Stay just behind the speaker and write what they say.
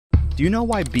Do you know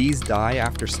why bees die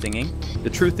after stinging? The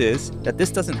truth is that this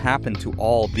doesn't happen to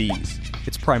all bees.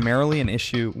 It's primarily an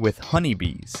issue with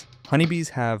honeybees. Honeybees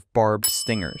have barbed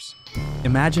stingers.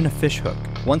 Imagine a fishhook.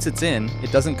 Once it's in,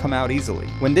 it doesn't come out easily.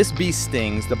 When this bee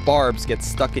stings, the barbs get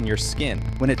stuck in your skin.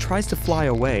 When it tries to fly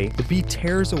away, the bee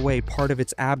tears away part of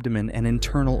its abdomen and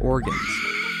internal organs.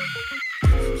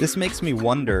 This makes me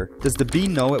wonder, does the bee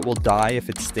know it will die if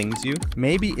it stings you?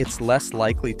 Maybe it's less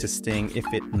likely to sting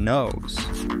if it knows.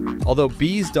 Although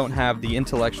bees don't have the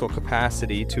intellectual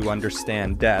capacity to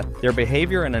understand death, their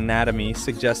behavior and anatomy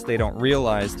suggest they don't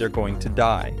realize they're going to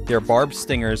die. Their barbed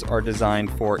stingers are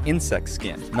designed for insect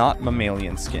skin, not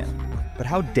mammalian skin. But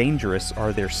how dangerous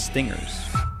are their stingers?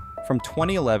 From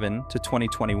 2011 to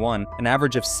 2021, an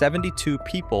average of 72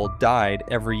 people died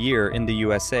every year in the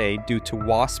USA due to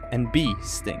wasp and bee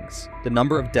stings. The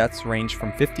number of deaths ranged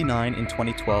from 59 in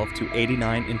 2012 to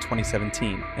 89 in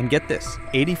 2017. And get this,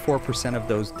 84% of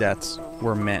those deaths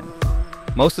were men.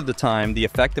 Most of the time, the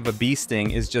effect of a bee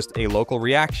sting is just a local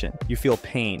reaction. You feel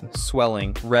pain,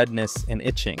 swelling, redness, and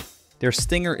itching. Their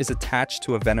stinger is attached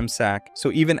to a venom sac,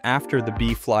 so even after the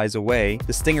bee flies away,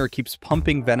 the stinger keeps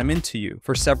pumping venom into you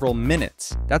for several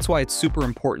minutes. That's why it's super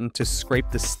important to scrape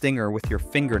the stinger with your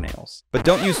fingernails. But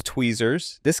don't use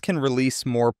tweezers. This can release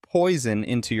more poison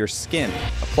into your skin.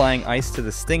 Applying ice to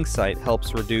the sting site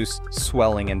helps reduce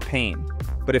swelling and pain.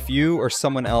 But if you or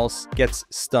someone else gets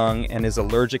stung and is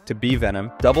allergic to bee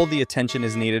venom, double the attention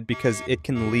is needed because it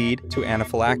can lead to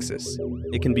anaphylaxis.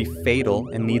 It can be fatal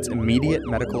and needs immediate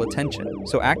medical attention,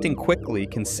 so acting quickly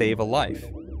can save a life.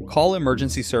 Call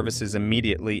emergency services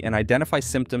immediately and identify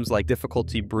symptoms like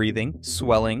difficulty breathing,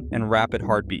 swelling, and rapid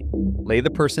heartbeat. Lay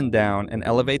the person down and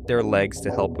elevate their legs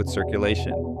to help with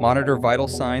circulation. Monitor vital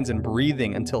signs and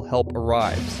breathing until help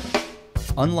arrives.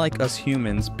 Unlike us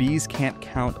humans, bees can't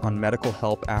count on medical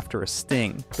help after a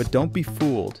sting. But don't be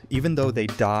fooled. Even though they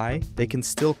die, they can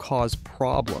still cause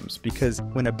problems because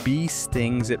when a bee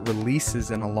stings, it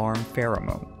releases an alarm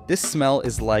pheromone. This smell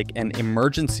is like an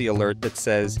emergency alert that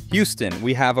says, "Houston,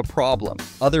 we have a problem."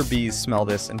 Other bees smell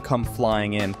this and come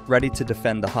flying in, ready to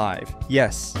defend the hive.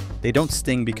 Yes, they don't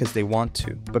sting because they want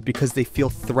to, but because they feel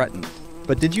threatened.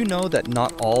 But did you know that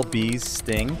not all bees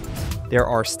sting? There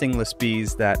are stingless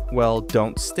bees that, well,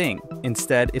 don't sting.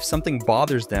 Instead, if something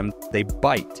bothers them, they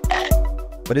bite.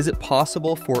 But is it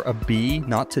possible for a bee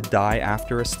not to die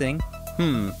after a sting?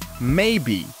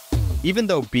 Maybe. Even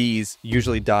though bees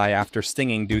usually die after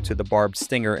stinging due to the barbed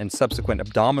stinger and subsequent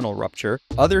abdominal rupture,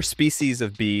 other species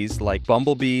of bees, like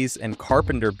bumblebees and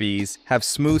carpenter bees, have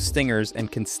smooth stingers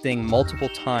and can sting multiple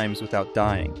times without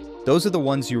dying. Those are the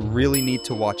ones you really need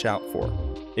to watch out for.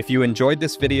 If you enjoyed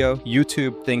this video,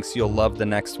 YouTube thinks you'll love the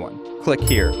next one. Click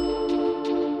here.